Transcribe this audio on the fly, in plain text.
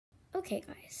Okay,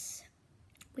 guys,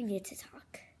 we need to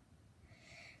talk.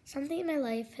 Something in my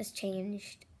life has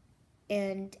changed,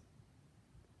 and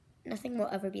nothing will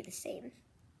ever be the same.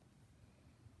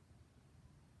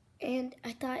 And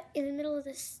I thought, in the middle of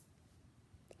this,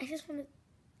 I just want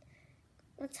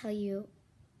to tell you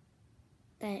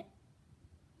that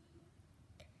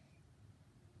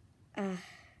I'm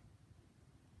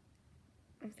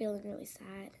feeling really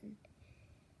sad, and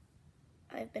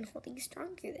I've been holding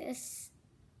strong through this.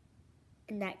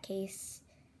 In that case,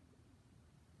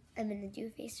 I'm going to do a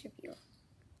face reveal.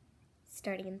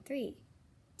 Starting in 3,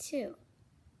 2,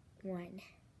 1.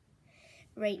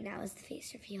 Right now is the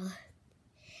face reveal.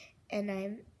 And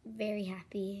I'm very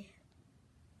happy.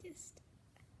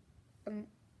 I'm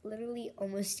literally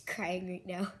almost crying right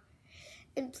now.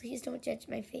 And please don't judge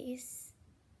my face.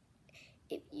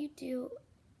 If you do,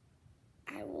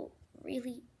 I will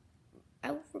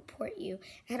report you.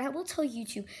 And I will tell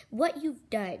YouTube what you've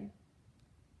done.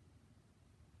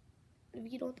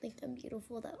 If you don't think I'm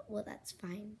beautiful, that's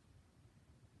fine.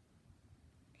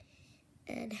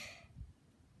 And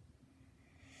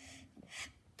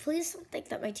please don't think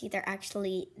that my teeth are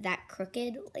actually that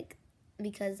crooked, like,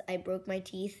 because I broke my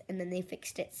teeth and then they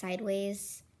fixed it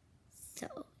sideways. So,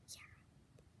 yeah.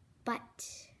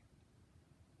 But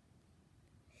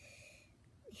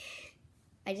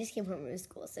I just came home from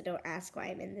school, so don't ask why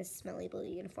I'm in this smelly blue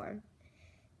uniform.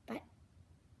 But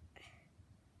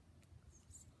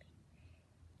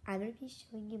I'm going to be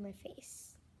showing you my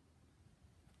face.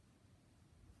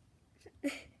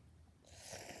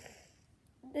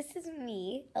 This is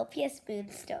me, LPS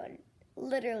Moonstone.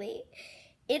 Literally,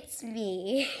 it's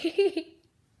me.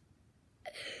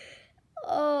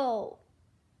 Oh.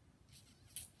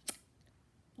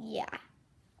 Yeah.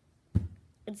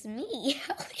 It's me,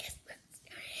 LPS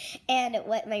Moonstone. And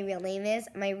what my real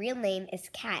name is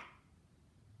Kat.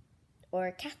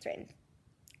 Or Catherine.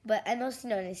 But I'm mostly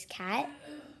known as Kat.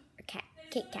 Or Kat.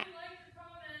 Kate Kat.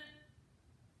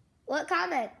 What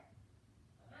comment?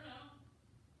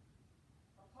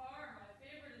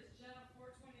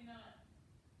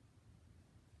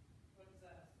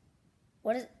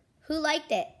 Who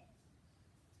liked it?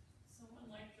 Someone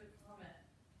liked your comment.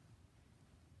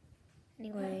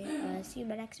 Anyway, see you in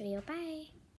my next video. Bye.